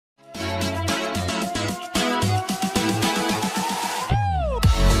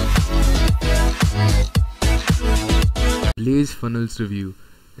BlazeFunnels review.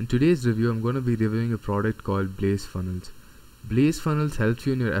 In today's review, I'm going to be reviewing a product called BlazeFunnels. BlazeFunnels helps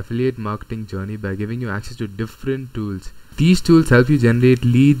you in your affiliate marketing journey by giving you access to different tools. These tools help you generate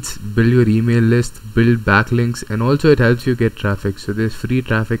leads, build your email list, build backlinks, and also it helps you get traffic. So there's free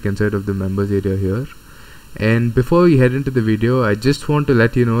traffic inside of the members area here. And before we head into the video, I just want to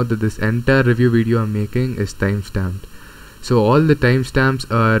let you know that this entire review video I'm making is time-stamped. So all the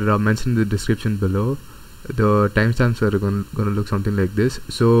timestamps are mentioned in the description below. The timestamps are gonna look something like this.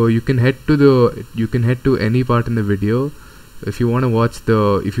 So you can head to any part in the video. If you want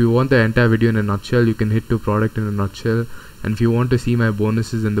the entire video in a nutshell, you can hit to product in a nutshell. And if you want to see my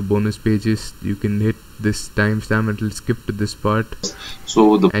bonuses and the bonus pages, you can hit this timestamp and it'll skip to this part.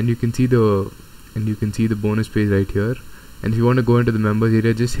 And you can see the bonus page right here. And if you want to go into the members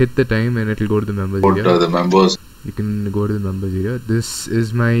area, just hit the time and it'll go to the members area. You can go to the members area. This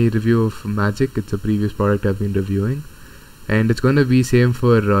is my review of Magic. It's a previous product I've been reviewing, and it's going to be same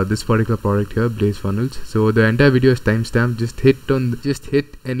for this particular product here, BlazeFunnels. So the entire video is timestamped. Just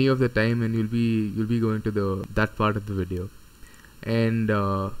hit any of the time and you'll be going to that part of the video. And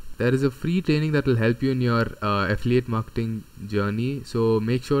there is a free training that will help you in your affiliate marketing journey. So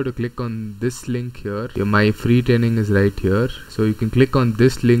make sure to click on this link here. My free training is right here. So you can click on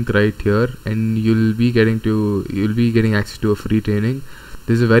this link right here, and you'll be getting access to a free training.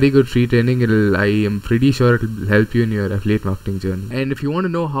 This is a very good free training. I am pretty sure it will help you in your affiliate marketing journey. And if you want to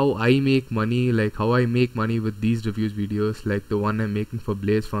know how I make money, like how I make money with these reviews videos, like the one I'm making for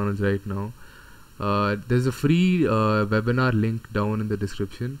BlazeFunnels right now, there's a free webinar link down in the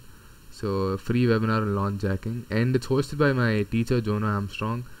description. So a free webinar on launch jacking, and it's hosted by my teacher Jonah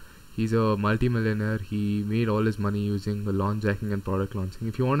Armstrong. He's a multi-millionaire. He made all his money using the launch jacking and product launching.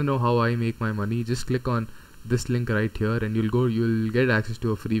 If you want to know how I make my money, just click on this link right here and you'll get access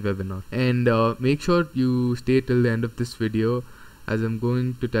to a free webinar. And make sure you stay till the end of this video, as I'm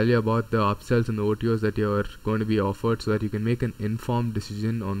going to tell you about the upsells and the OTOs that you're going to be offered, so that you can make an informed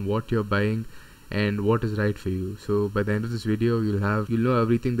decision on what you're buying and what is right for you. So by the end of this video, you'll know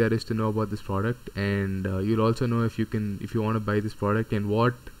everything there is to know about this product, and you'll also know if you want to buy this product and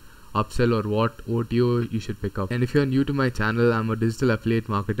what upsell or what OTO you should pick up. And if you're new to my channel, I'm a digital affiliate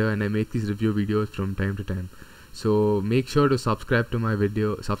marketer and I make these review videos from time to time. So make sure to subscribe to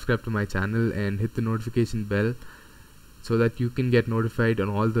my channel and hit the notification bell, so that you can get notified on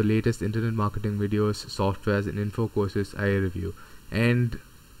all the latest internet marketing videos, softwares, and info courses I review. And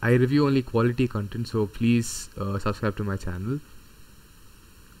I review only quality content, so please subscribe to my channel.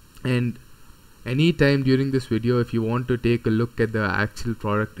 And anytime during this video, if you want to take a look at the actual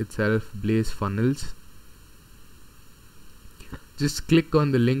product itself, BlazeFunnels, just click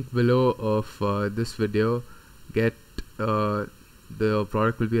on the link below of this video. The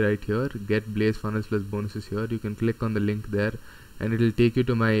product will be right here. Get BlazeFunnels plus bonuses here. You can click on the link there and it will take you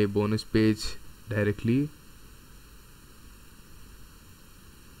to my bonus page directly,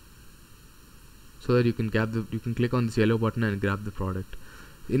 so that you can click on this yellow button and grab the product.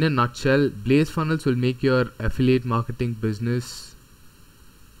 In a nutshell, BlazeFunnels will make your affiliate marketing business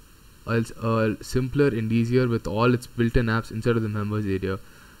simpler and easier with all its built-in apps inside of the members area.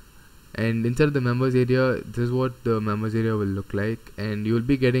 And inside of the members area, this is what the members area will look like, and you'll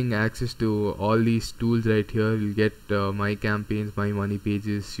be getting access to all these tools right here. You'll get my campaigns, my money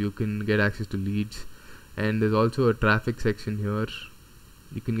pages. You can get access to leads, and there's also a traffic section here.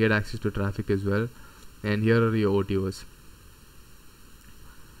 You can get access to traffic as well, and here are your OTOs.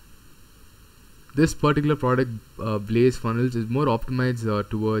 This particular product, BlazeFunnels, is more optimized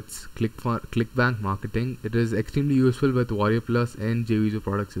towards clickbank marketing. It is extremely useful with Warrior Plus and JViso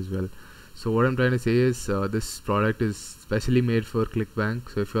products as well. So what I'm trying to say is this product is specially made for clickbank.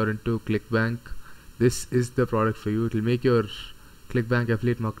 So if you're into clickbank, this is the product for you. It will make your clickbank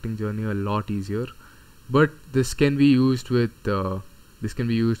affiliate marketing journey a lot easier. But this can be used with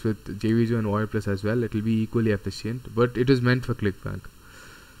JViso and Warrior Plus as well. It will be equally efficient, but it is meant for clickbank.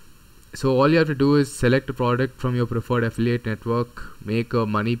 So all you have to do is select a product from your preferred affiliate network, make a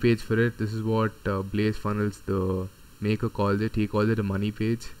money page for it. This is what BlazeFunnels, the maker, calls it. He calls it a money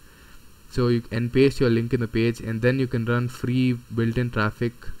page. So you can paste your link in the page, and then you can run free built-in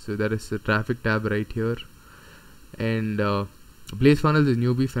traffic. So there is a traffic tab right here. And BlazeFunnels is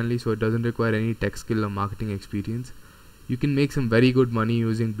newbie friendly, so it doesn't require any tech skill or marketing experience. You can make some very good money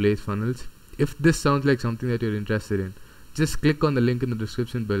using BlazeFunnels. If this sounds like something that you're interested in, just click on the link in the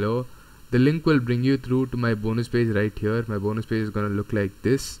description below. The link will bring you through to my bonus page right here. My bonus page is going to look like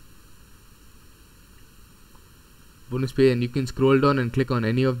this. Bonus page, and you can scroll down and click on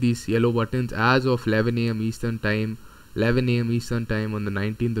any of these yellow buttons as of 11 a.m. Eastern time on the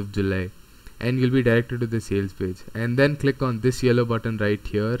 19th of July. and you'll be directed to the sales page. And then click on this yellow button right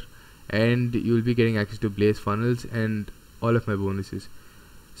here, and you'll be getting access to BlazeFunnels and all of my bonuses.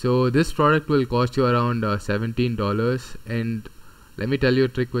 So this product will cost you around $17, and let me tell you a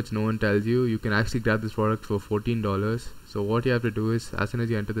trick which no one tells you. You can actually grab this product for $14. So what you have to do is, as soon as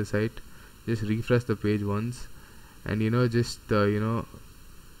you enter the site, just refresh the page once, and just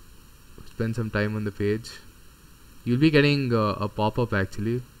spend some time on the page. You'll be getting a pop-up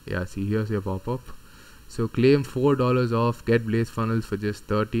actually. Yeah, see, here's your pop-up. So claim $4 off, get BlazeFunnels for just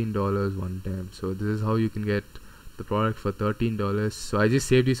 $13 one time. So this is how you can get the product for $13. So I just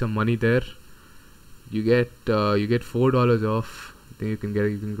saved you some money there. You get $4 off. Then you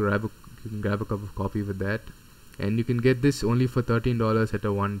can grab a cup of coffee with that, and you can get this only for $13 at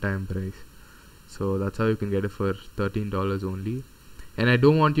a one-time price. So that's how you can get it for $13 only. And I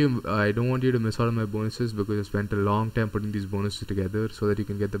don't want you to miss out on my bonuses, because I spent a long time putting these bonuses together so that you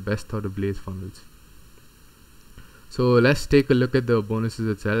can get the best out of BlazeFunnels. So let's take a look at the bonuses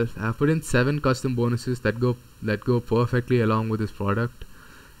itself. I've put in 7 custom bonuses that go perfectly along with this product,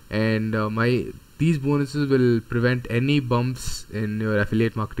 and these bonuses will prevent any bumps in your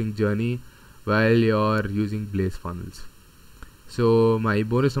affiliate marketing journey while you're using BlazeFunnels. So my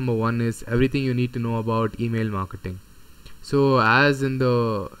bonus number 1 is everything you need to know about email marketing. So as in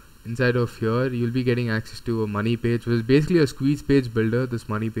the inside of here, you'll be getting access to a money page, which is basically a squeeze page builder. This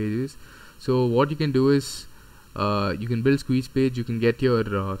money page is. So what you can do is you can build squeeze page. You can get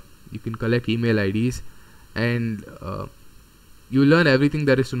your you can collect email IDs, and you learn everything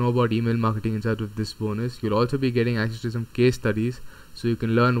there is to know about email marketing inside of this bonus. You'll also be getting access to some case studies, so you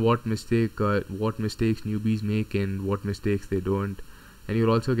can learn what mistakes newbies make and what mistakes they don't. And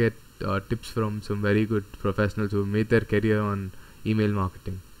you'll also get tips from some very good professionals who made their career on email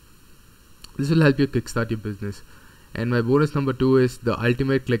marketing. This will help you kickstart your business. And my bonus number 2 is the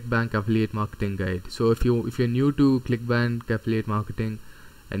ultimate ClickBank affiliate marketing guide. So if you're new to ClickBank affiliate marketing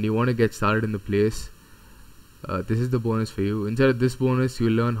and you want to get started in the place, this is the bonus for you. Inside of this bonus,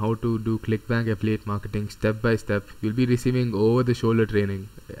 you'll learn how to do ClickBank affiliate marketing step by step. You'll be receiving over the shoulder training.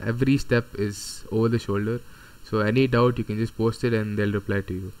 Every step is over the shoulder. So any doubt, you can just post it and they'll reply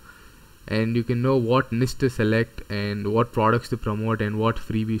to you. And you can know what niche to select and what products to promote and what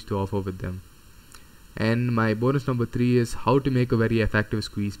freebies to offer with them. And my bonus number 3 is how to make a very effective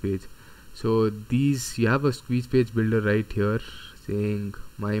squeeze page. So you have a squeeze page builder right here saying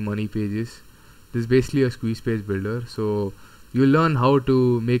my money pages. This is basically a squeeze page builder. So you learn how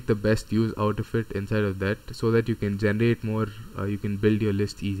to make the best use out of it inside of that, so that you can generate more, you can build your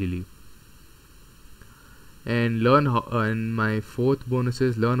list easily. And learn how, and my 4th bonus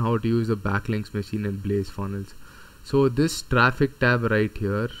is learn how to use the backlinks machine in BlazeFunnels. So this traffic tab right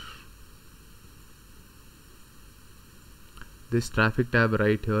here, is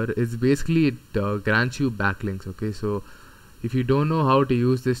basically, it grants you backlinks. Okay, so if you don't know how to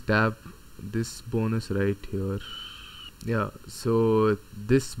use this tab, this bonus right here, so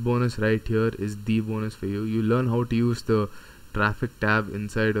this bonus right here is the bonus for you. You learn how to use the traffic tab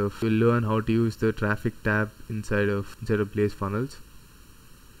inside of BlazeFunnels.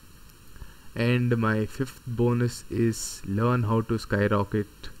 And my 5th bonus is learn how to retarget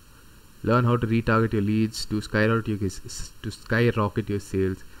your leads to skyrocket your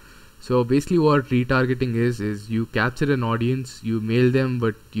sales. So basically what retargeting is you capture an audience, you mail them,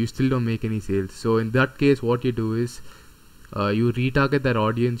 but you still don't make any sales. So in that case, what you do is you retarget that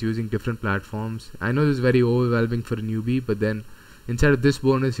audience using different platforms. I know this is very overwhelming for a newbie, but then inside of this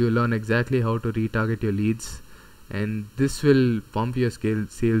bonus, you learn exactly how to retarget your leads, and this will pump your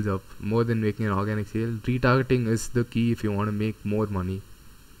sales up more than making an organic sale. Retargeting is the key if you want to make more money.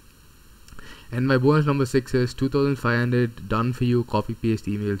 And my bonus number 6 is 2,500 done for you copy paste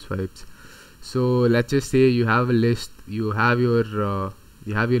email swipes. So let's just say you have a list, you have your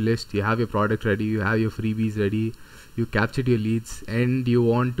list, you have your product ready, you have your freebies ready, you captured your leads and you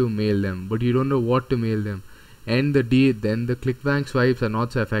want to mail them, but you don't know what to mail them. And then the ClickBank swipes are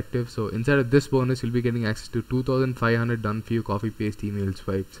not so effective. So inside of this bonus, you'll be getting access to 2,500 done for you copy paste email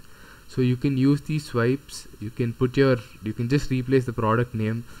swipes. So you can use these swipes. You can just replace the product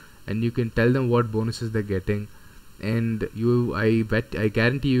name, and you can tell them what bonuses they're getting. And I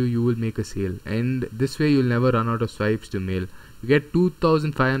guarantee you will make a sale. And this way, you'll never run out of swipes to mail. You get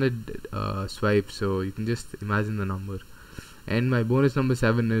 2,500 swipes. So you can just imagine the number. And my bonus number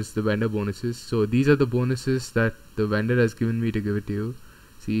 7 is the vendor bonuses. So these are the bonuses that the vendor has given me to give it to you.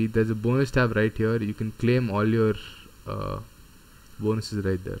 See, there's a bonus tab right here. You can claim all your bonuses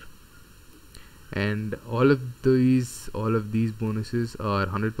right there. And all of these bonuses are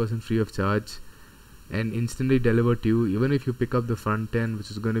 100% free of charge and instantly delivered to you. Even if you pick up the front end,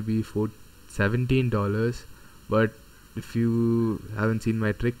 which is going to be $17, but if you haven't seen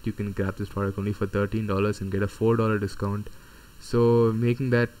my trick, you can grab this product only for $13 and get a $4 discount. So making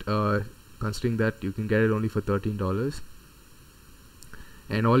that considering that you can get it only for $13.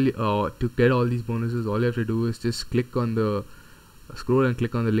 And to get all these bonuses, all you have to do is just scroll and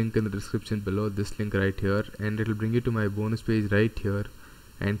click on the link in the description below, this link right here, and it will bring you to my bonus page right here.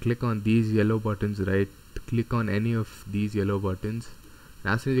 And click on these yellow buttons, click on any of these yellow buttons.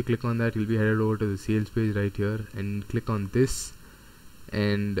 As soon as you click on that, you'll be headed over to the sales page right here, and click on this,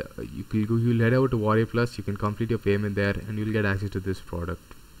 and you'll head over to Warrior Plus. You can complete your payment there and you'll get access to this product.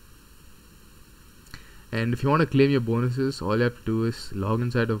 And if you want to claim your bonuses, all you have to do is log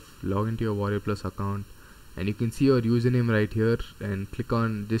into your Warrior Plus account, and you can see your username right here, and click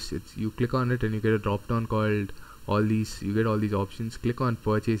on this. You click on it and you get a drop down called you get all these options. Click on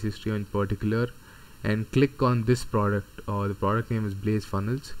purchase history in particular, and click on this product, the product name is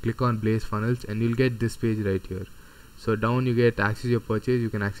BlazeFunnels. Click on BlazeFunnels and you'll get this page right here. So down you get access your purchase. You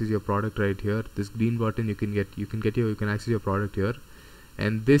can access your product right here. This green button you can access your product here,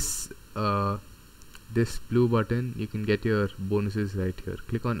 and this blue button you can get your bonuses right here.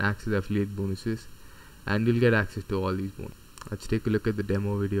 Click on access affiliate bonuses and you'll get access to all these bonuses. Let's take a look at the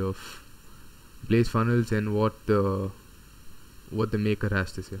demo video of BlazeFunnels and what the maker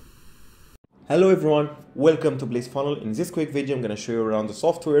has to say. Hello everyone, welcome to BlazeFunnels. In this quick video, I'm going to show you around the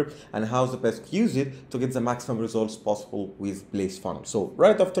software and how to best use it to get the maximum results possible with BlazeFunnels. So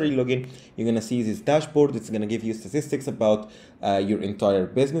right after you log in, you're going to see this dashboard. It's going to give you statistics about your entire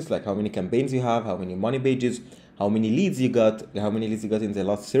business, like how many campaigns you have, how many money pages, how many leads you got in the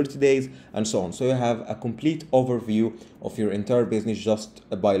last 30 days, and so on. So you have a complete overview of your entire business just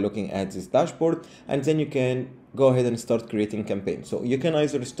by looking at this dashboard, and then you can go ahead and start creating campaigns. So you can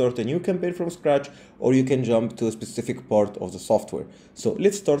either start a new campaign from scratch, or you can jump to a specific part of the software. So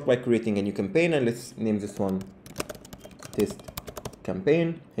let's start by creating a new campaign, and let's name this one test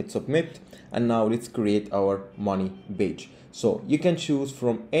campaign. Hit submit, and now let's create our money page. So you can choose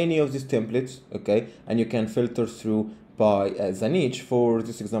from any of these templates, okay, and you can filter through by the niche. For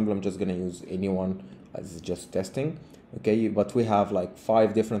this example, I'm just gonna use any one as just testing, okay, but we have like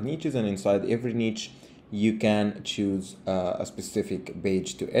 5 different niches, and inside every niche you can choose a specific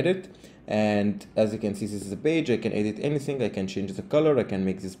page to edit. And as you can see, this is a page. I can edit anything. I can change the color. I can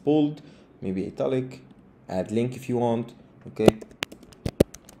make this bold, maybe italic, add link if you want, okay.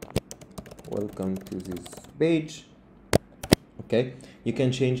 Welcome to this page. Okay, you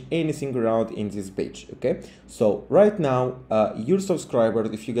can change anything around in this page, okay. So right now your subscribers,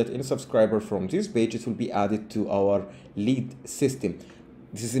 if you get any subscriber from this page, it will be added to our lead system.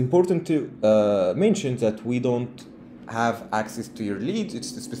 This is important to mention that we don't have access to your leads. It's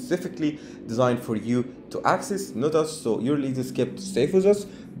specifically designed for you to access, not us. So your lead is kept safe with us,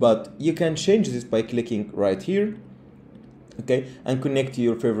 but you can change this by clicking right here, okay, and connect to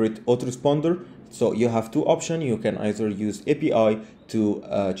your favorite autoresponder. So you have 2 options. You can either use API to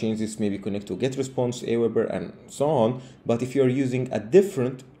change this, maybe connect to GetResponse, Aweber, and so on. But if you are using a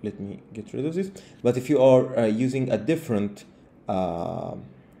different, let me get rid of this. But if you are using a different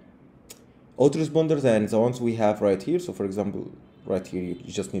autoresponder than the ones we have right here, so for example, right here, you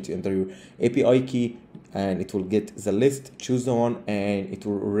just need to enter your API key, and it will get the list. Choose the one, and it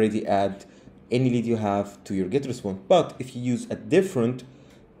will already add any lead you have to your GetResponse. But if you use a different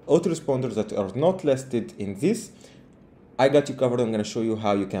autoresponders that are not listed in this, I got you covered. I'm going to show you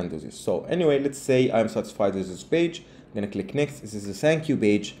how you can do this. So anyway, let's say I'm satisfied with this page. I'm going to click next. This is a thank you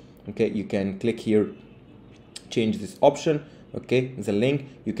page, okay. You can click here, change this option, okay, the link.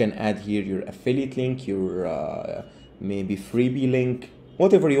 You can add here your affiliate link, your maybe freebie link,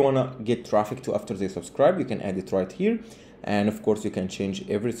 whatever you want to get traffic to after they subscribe. You can add it right here, and of course you can change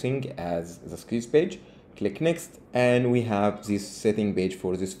everything as the squeeze page. Click next, and we have this setting page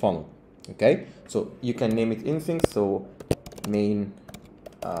for this funnel, okay. So you can name it anything. So main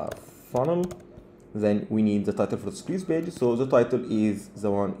funnel, then we need the title for the squeeze page. So the title is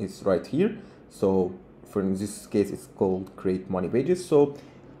the one is right here. So for in this case, it's called create money pages. So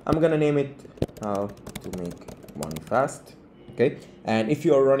I'm gonna name it how to make money fast, okay. And if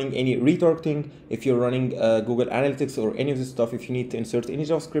you are running any retargeting, if you're running Google Analytics or any of this stuff, if you need to insert any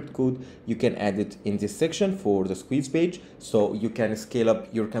JavaScript code, you can add it in this section for the squeeze page. So you can scale up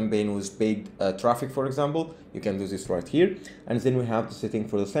your campaign with paid traffic, for example. You can do this right here. And then we have the setting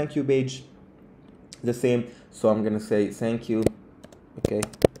for the thank you page, the same. So I'm gonna say thank you, okay,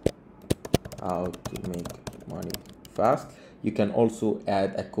 how to make money fast. you can also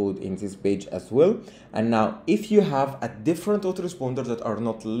add a code in this page as well. And now if you have a different autoresponders that are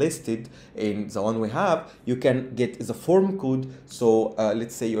not listed in the one we have, you can get the form code. So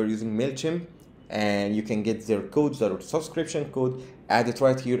let's say you're using MailChimp, and you can get their codes, their subscription code, add it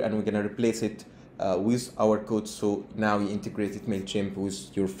right here, and we're gonna replace it with our code. So now you integrated MailChimp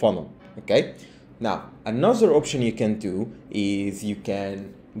with your funnel. Okay, now another option you can do is you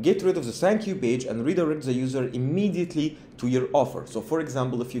can get rid of the thank you page and redirect the user immediately to your offer. So for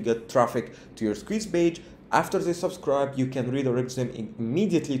example, if you get traffic to your squeeze page, after they subscribe, you can redirect them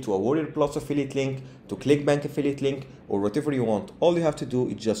immediately to a Warrior Plus affiliate link, to ClickBank affiliate link, or whatever you want. All you have to do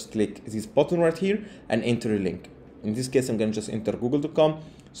is just click this button right here and enter a link. In this case, I'm gonna just enter google.com.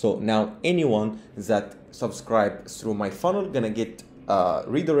 So now anyone that subscribes through my funnel gonna get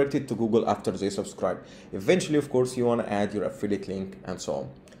redirected to Google after they subscribe. Eventually, of course, you wanna add your affiliate link and so on.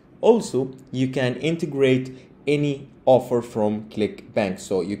 Also, you can integrate any offer from ClickBank.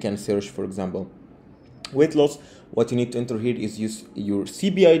 So you can search, for example, weight loss. What you need to enter here is use your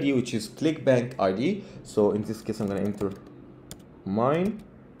CB ID, which is ClickBank ID. So in this case, I'm gonna enter mine.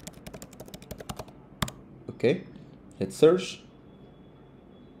 Okay, hit search.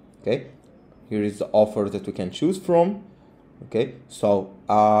 Okay, here is the offer that we can choose from. Okay, so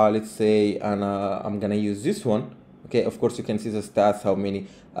let's say, and I'm gonna use this one. Okay, of course you can see the stats, how many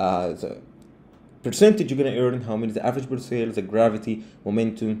the percentage you're gonna earn, how many the average per sale, the gravity,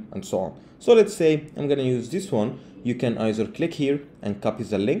 momentum, and so on. So let's say I'm gonna use this one. You can either click here and copy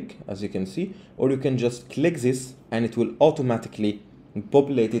the link, as you can see, or you can just click this and it will automatically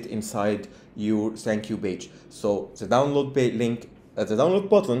populate it inside your thank you page. So the download link, the download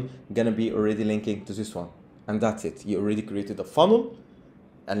button gonna be already linking to this one, and that's it. You already created a funnel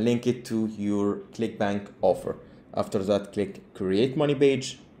and link it to your ClickBank offer. After that, click create money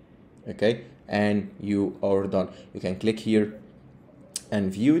page. Okay, and you are done. You can click here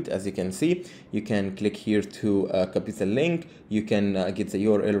and view it. As you can see, you can click here to copy the link. You can get the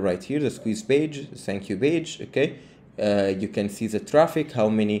URL right here, the squeeze page, the thank you page. Okay, you can see the traffic, how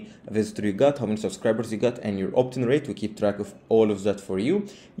many visitors you got, how many subscribers you got, and your opt-in rate. We keep track of all of that for you.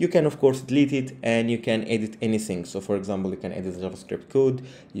 You can of course delete it, and you can edit anything. So for example, you can edit the JavaScript code,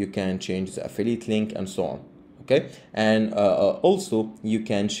 you can change the affiliate link, and so on. Okay, and also you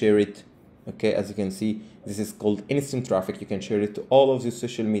can share it. Okay, as you can see, this is called instant traffic. You can share it to all of the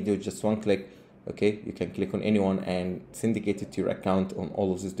social media with just one click. Okay, you can click on anyone and syndicate it to your account on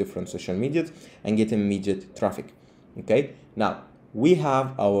all of these different social medias and get immediate traffic. Okay, now we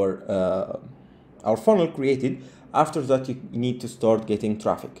have our funnel created. After that, you need to start getting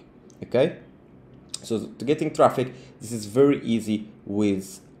traffic. Okay, so to getting traffic, this is very easy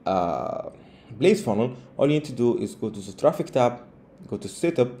with BlazeFunnel. All you need to do is go to the traffic tab, go to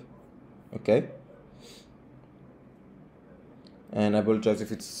setup. Okay, and I apologize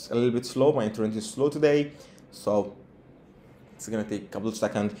if it's a little bit slow. My internet is slow today, so it's gonna take a couple of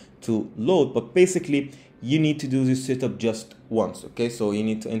seconds to load. But basically, you need to do this setup just once. Okay, so you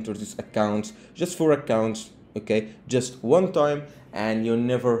need to enter this account, just 4 accounts. Okay, just one time, and you'll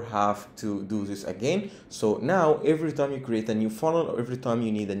never have to do this again. So now every time you create a new funnel, or every time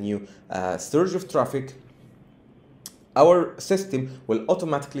you need a new surge of traffic, our system will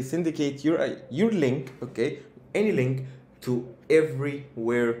automatically syndicate your link, okay, any link, to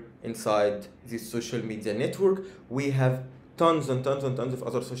everywhere inside this social media network. We have tons and tons and tons of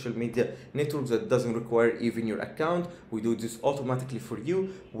other social media networks that doesn't require even your account. We do this automatically for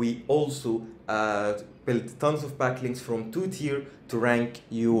you. We also build tons of backlinks from 2-tier to rank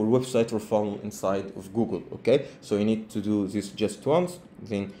your website or funnel inside of Google. Okay, so you need to do this just once.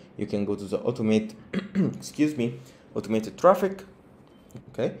 Then you can go to the automate excuse me, automated traffic.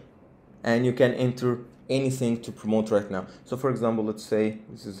 Okay, and you can enter anything to promote right now. So for example, let's say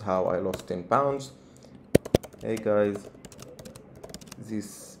this is how I lost 10 pounds. Hey guys,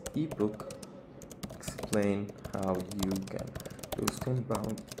 this ebook explain how you can lose 10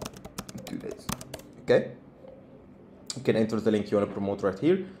 pounds in 2 days. Okay, you can enter the link you want to promote right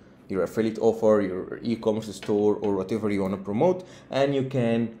here, your affiliate offer, your e-commerce store, or whatever you want to promote, and you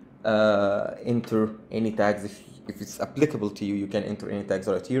can enter any tags. If it's applicable to you, you can enter any tags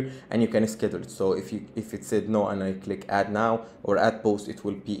right here, and you can schedule it. So if it said no and I click add now or add post, it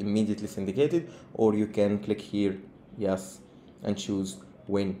will be immediately syndicated. Or you can click here yes and choose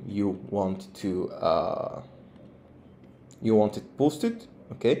when you want it posted.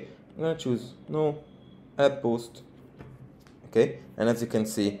 Okay, I'm gonna choose no, add post. Okay, and as you can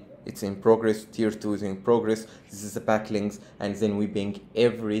see, it's in progress. Tier 2 is in progress. This is the backlinks, and then we bring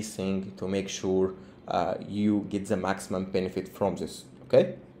everything to make sure you get the maximum benefit from this.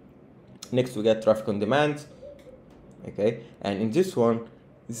 Okay, next we got traffic on demand. Okay, and in this one,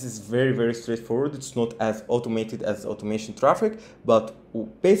 this is very straightforward. It's not as automated as automation traffic, but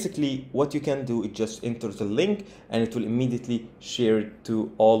basically what you can do is just enter the link and it will immediately share it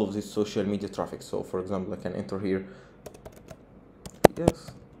to all of this social media traffic. So for example, I can enter here,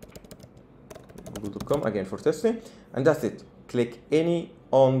 yes, google.com again for testing, and that's it. Click any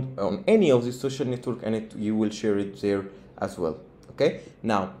on any of these social network and you will share it there as well. Okay,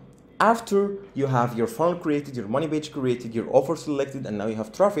 now after you have your funnel created, your money page created, your offer selected, and now you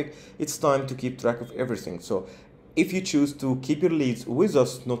have traffic, it's time to keep track of everything. So if you choose to keep your leads with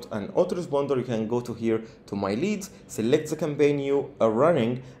us, not an autoresponder, you can go to here to my leads, select the campaign you are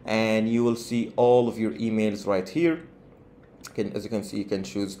running, and you will see all of your emails right here. As you can see, you can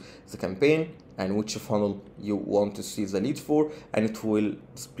choose the campaign and which funnel you want to see the leads for, and it will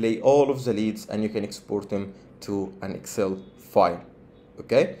display all of the leads and you can export them to an Excel file.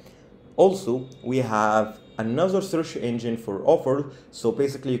 Okay. Also, we have another search engine for offers. So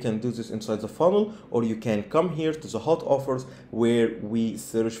basically you can do this inside the funnel, or you can come here to the hot offers where we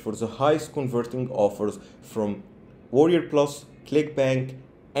search for the highest converting offers from Warrior Plus, ClickBank,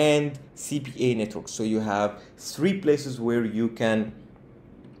 and CPA network. So you have 3 places where you can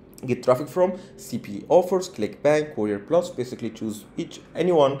get traffic from: CPA offers, ClickBank, Warrior Plus. Basically choose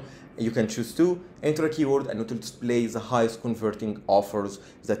anyone. You can choose to enter a keyword and it will display the highest converting offers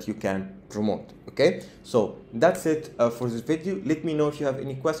that you can promote. Okay, so that's it for this video. Let me know if you have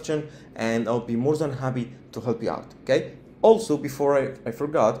any question and I'll be more than happy to help you out. Okay, also before I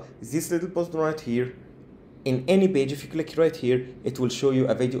forgot, this little button right here, in any page, if you click right here, it will show you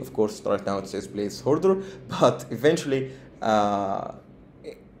a video. Of course right now it says placeholder, but eventually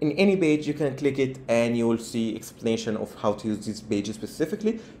in any page you can click it and you will see explanation of how to use this page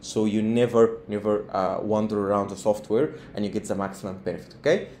specifically, so you never wander around the software and you get the maximum benefit.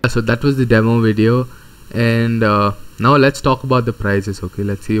 Okay, so that was the demo video, and now let's talk about the prices. Okay,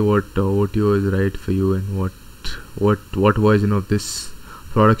 let's see what OTO is right for you and what version of this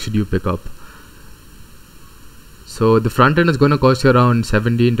product should you pick up. So the front end is going to cost you around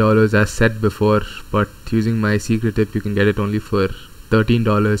 $17 as said before, but using my secret tip you can get it only for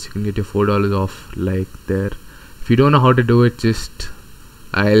 $13. You can get your $4 off like there. If you don't know how to do it, just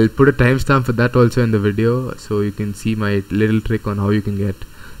I'll put a timestamp for that also in the video, so you can see my little trick on how you can get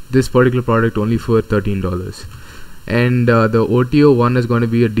this particular product only for $13. And the OTO one is going to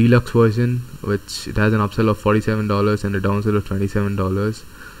be a deluxe version, which it has an upsell of $47 and a downsell of $27.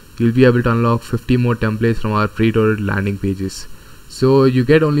 You'll be able to unlock 50 more templates from our pre-loaded landing pages. So you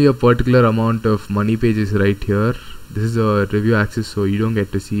get only a particular amount of money pages right here. This is a review access, so you don't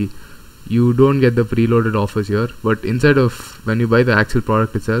get to see, you don't get the preloaded offers here, but inside of when you buy the actual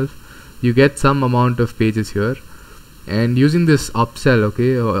product itself, you get some amount of pages here. And using this upsell,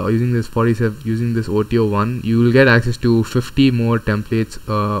 okay, or using this OTO one, you will get access to 50 more templates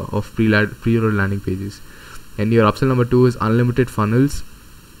of preloaded landing pages. And your upsell number 2 is unlimited funnels,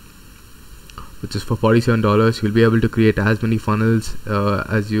 which is for $47. You'll be able to create as many funnels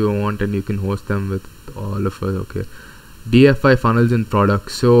as you want, and you can host them with all of us. Okay, DFI funnels and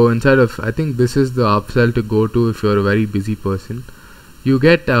products. So inside of, I think this is the upsell to go to if you're a very busy person. You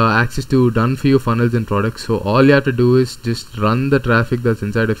get access to done for you funnels and products. So all you have to do is just run the traffic that's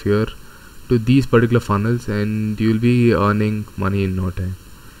inside of here to these particular funnels, and you'll be earning money in no time.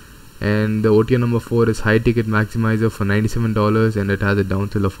 And the OTO number 4 is high ticket maximizer for $97, and it has a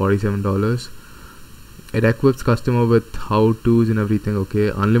downsell of $47. It equips customer with how-tos and everything. Okay,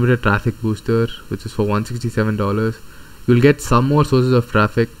 unlimited traffic booster, which is for $167. You'll get some more sources of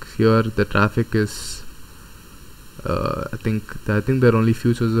traffic here. The traffic is I think there are only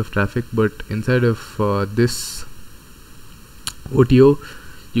few sources of traffic, but inside of this OTO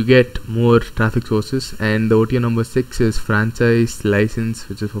you get more traffic sources. And the OTO number 6 is franchise license,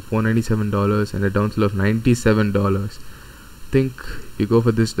 which is for $497 and a downsell of $97. Think you go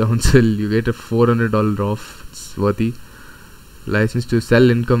for this downsell, you get a $400 off. It's worthy. License to sell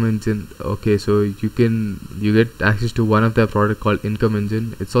income engine. Okay, so you get access to one of their product called Income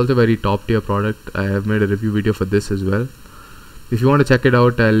Engine. It's also a very top tier product. I have made a review video for this as well. If you want to check it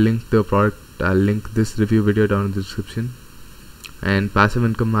out, I'll link this review video down in the description. And passive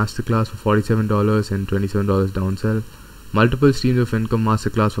income masterclass for $47 and $27 downsell. Multiple streams of income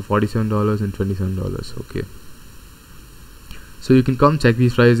masterclass for $47 and $27. Okay, so you can come check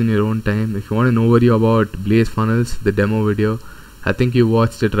these prices in your own time. If you want to know more about BlazeFunnels, the demo video, I think you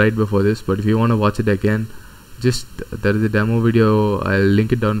watched it right before this, but if you want to watch it again, there is a demo video. I'll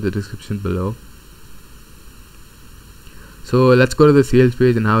link it down in the description below. So let's go to the sales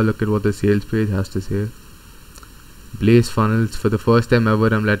page and have a look at what the sales page has to say. BlazeFunnels, for the first time ever,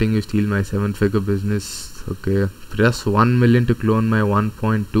 I'm letting you steal my 7-figure business Okay, press 1 million to clone my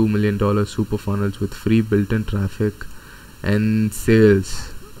 $1.2 million super funnels with free built-in traffic and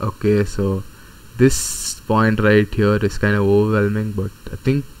sales. Okay, so this point right here is kind of overwhelming, but I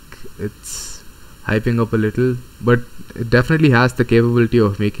think it's hyping up a little, but it definitely has the capability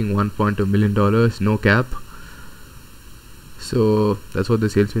of making $1.2 million, no cap. So that's what the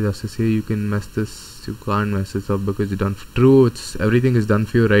sales page has to say. You can mess this, you can't mess this up because it's done. True, it's everything is done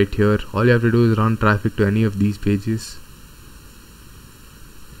for you right here. All you have to do is run traffic to any of these pages.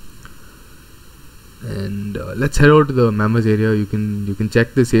 And let's head over to the members area. You can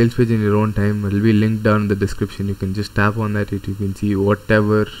check the sales page in your own time. It will be linked down in the description. You can just tap on that. You can see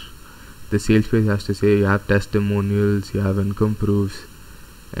whatever the sales page has to say. You have testimonials, you have income proofs,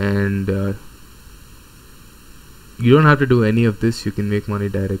 and you don't have to do any of this. You can make money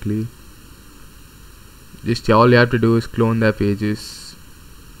directly. Just all you have to do is clone their pages.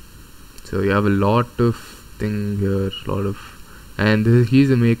 So you have a lot of thing here, and he's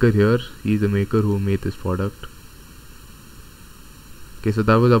the maker here. He's the maker who made this product. Okay, so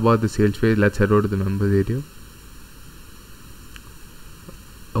that was about the sales page. Let's head over to the members area.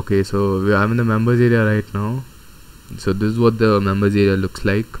 Okay, so I'm in the members area right now. So this is what the members area looks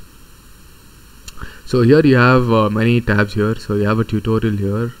like. So here you have many tabs here. So you have a tutorial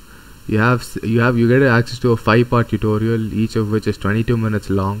here. You get access to a 5-part tutorial, each of which is 22 minutes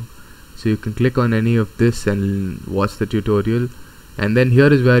long. So you can click on any of this and watch the tutorial, and then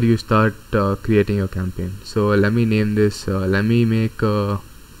here is where you start creating your campaign. So let me name this, let me make a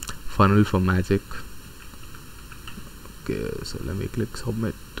funnel for magic. Okay, so let me click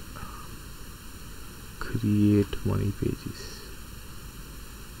submit, create money pages.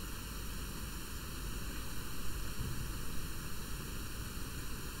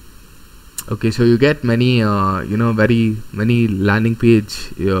 Okay, so you get many very many landing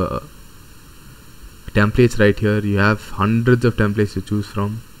page templates right here. You have hundreds of templates to choose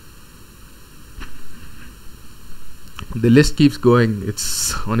from. The list keeps going.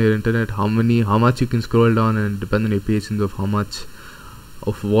 It's on your internet how much you can scroll down, and depend on your patience of how much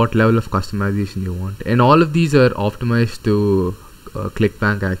of what level of customization you want. And all of these are optimized to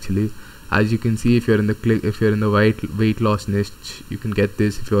ClickBank actually. As you can see, if you're in the weight loss niche, you can get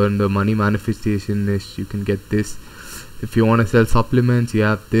this. If you're in the money manifestation niche, you can get this. If you want to sell supplements, you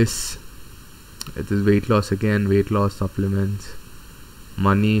have this. It is weight loss again, weight loss supplements,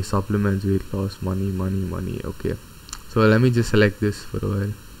 money supplements, weight loss, money. Okay, so let me just select this for a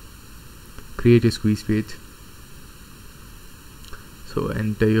while. Create a squeeze page. So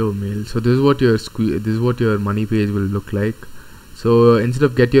enter your mail. So this is what your money page will look like. So instead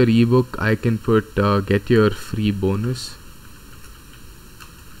of get your ebook, I can put get your free bonus,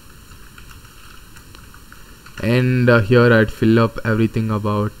 and here I'd fill up everything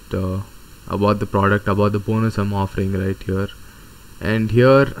about the product, about the bonus I'm offering right here. And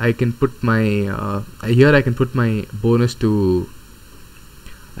here I can put my bonus to,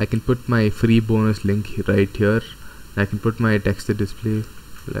 I can put my free bonus link right here. I can put my text to display.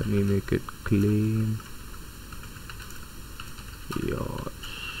 Let me make it claim your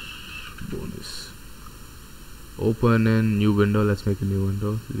bonus. Open a new window. Let's make a new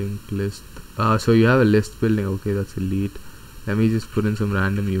window. Link list. So you have a list building. Okay, that's a lead. Let me just put in some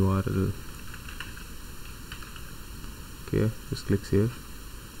random URL. Okay, just click save.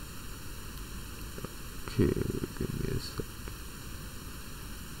 Okay, give me a sec.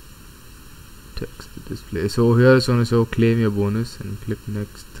 Text to display. So here it's going to show claim your bonus, and click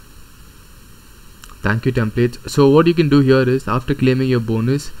next. Thank you templates. So what you can do here is, after claiming your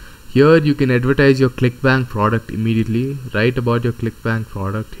bonus, here you can advertise your ClickBank product immediately. Write about your ClickBank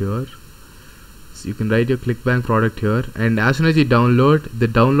product here. So you can write your ClickBank product here, and as soon as you download, the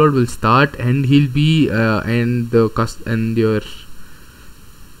download will start, and he'll be and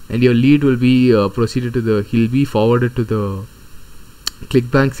your lead will be proceeded to the, he'll be forwarded to the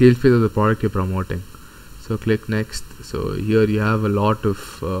ClickBank sales page of the product you're promoting. So click next. So here you have a lot of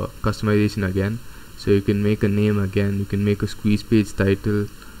customization again. So you can make a name again, you can make a squeeze page title.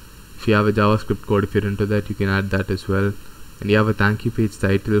 If you have a JavaScript code, if you're into that, you can add that as well. And you have a thank you page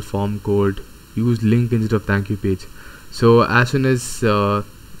title, form code, use link instead of thank you page. So as soon as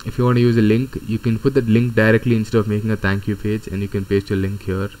if you want to use a link, you can put that link directly instead of making a thank you page, and you can paste your link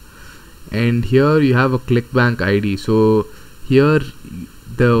here. And here you have a ClickBank ID. So here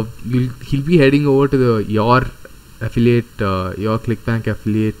he'll be heading over to your ClickBank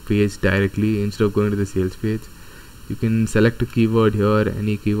affiliate page directly instead of going to the sales page. You can select a keyword here,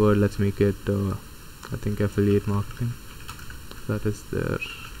 any keyword. Let's make it I think affiliate marketing. That is there.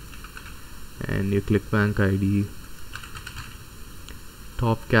 And your ClickBank ID,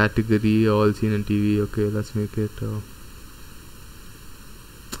 top category, all seen on TV. Okay, let's make it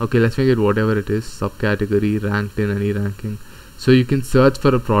okay, let's make it whatever it is, subcategory, ranked in any ranking. So you can search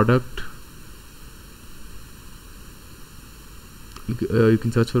for a product. You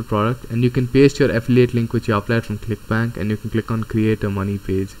can search for a product, and you can paste your affiliate link which you applied from ClickBank, and you can click on create a money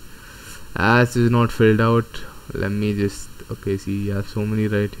page. As is not filled out, let me just, okay, see, you have so many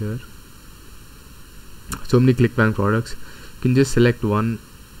right here, so many ClickBank products. You can just select one.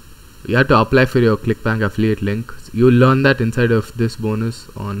 You have to apply for your ClickBank affiliate link. You'll learn that inside of this bonus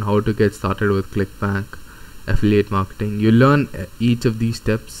on how to get started with ClickBank affiliate marketing. You learn each of these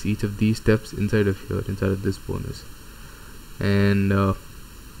steps inside of here, inside of this bonus. And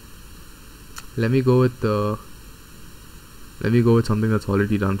let me go with something that's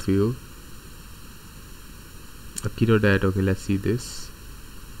already done for you. A keto diet. Okay, let's see this.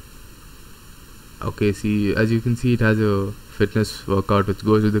 Okay, see, as you can see, it has a fitness workout which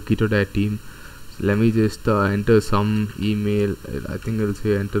goes with the keto diet team. So let me just enter some email. I think it'll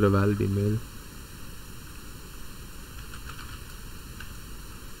say enter a valid email.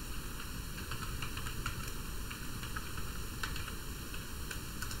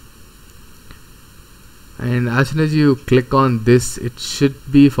 And as soon as you click on this, it should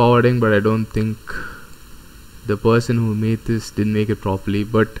be forwarding, but I don't think the person who made this didn't make it properly.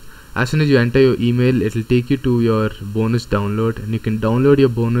 But as soon as you enter your email, it will take you to your bonus download, and you can download your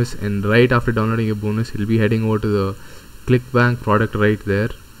bonus, and right after downloading your bonus, it will be heading over to the ClickBank product right there,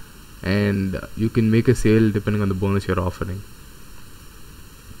 and you can make a sale depending on the bonus you're offering.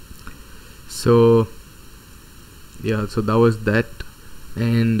 So yeah, so that was that.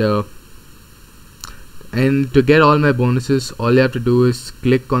 And to get all my bonuses, all you have to do is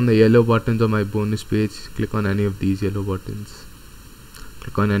click on the yellow buttons on my bonus page. Click on any of these yellow buttons.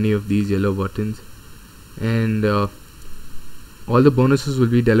 And all the bonuses will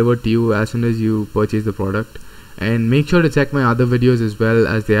be delivered to you as soon as you purchase the product. And make sure to check my other videos as well,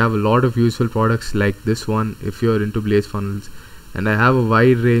 as they have a lot of useful products like this one if you're into BlazeFunnels. And I have a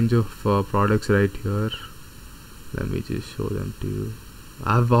wide range of products right here. Let me just show them to you.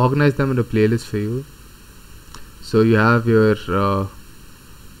 I've organized them in a playlist for you. So you have your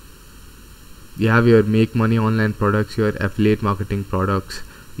make money online products, your affiliate marketing products,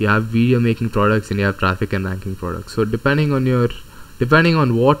 you have video making products, and you have traffic and ranking products. So depending on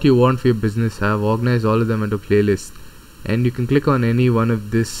what you want for your business, I have organized all of them into playlists, and you can click on any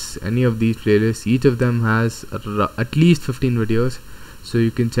of these playlists. Each of them has at least 15 videos, so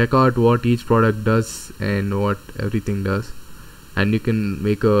you can check out what each product does and what everything does, and you can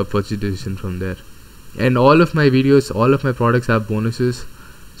make a purchase decision from there. And all of my videos, all of my products have bonuses.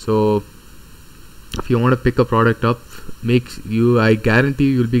 So if you want to pick a product up, I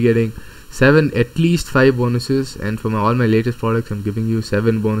guarantee you'll be getting at least 5 bonuses. And for all my latest products, I'm giving you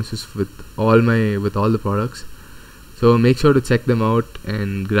 7 bonuses with all the products. So make sure to check them out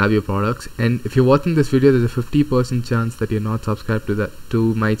and grab your products. And if you're watching this video, there's a 50% chance that you're not subscribed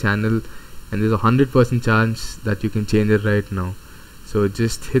to my channel, and there's a 100% chance that you can change it right now. So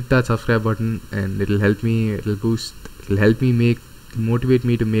just hit that subscribe button, and it'll help me motivate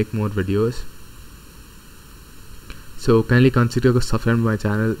me to make more videos. So kindly consider subscribing to my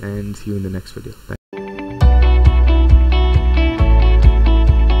channel, and see you in the next video. Thanks.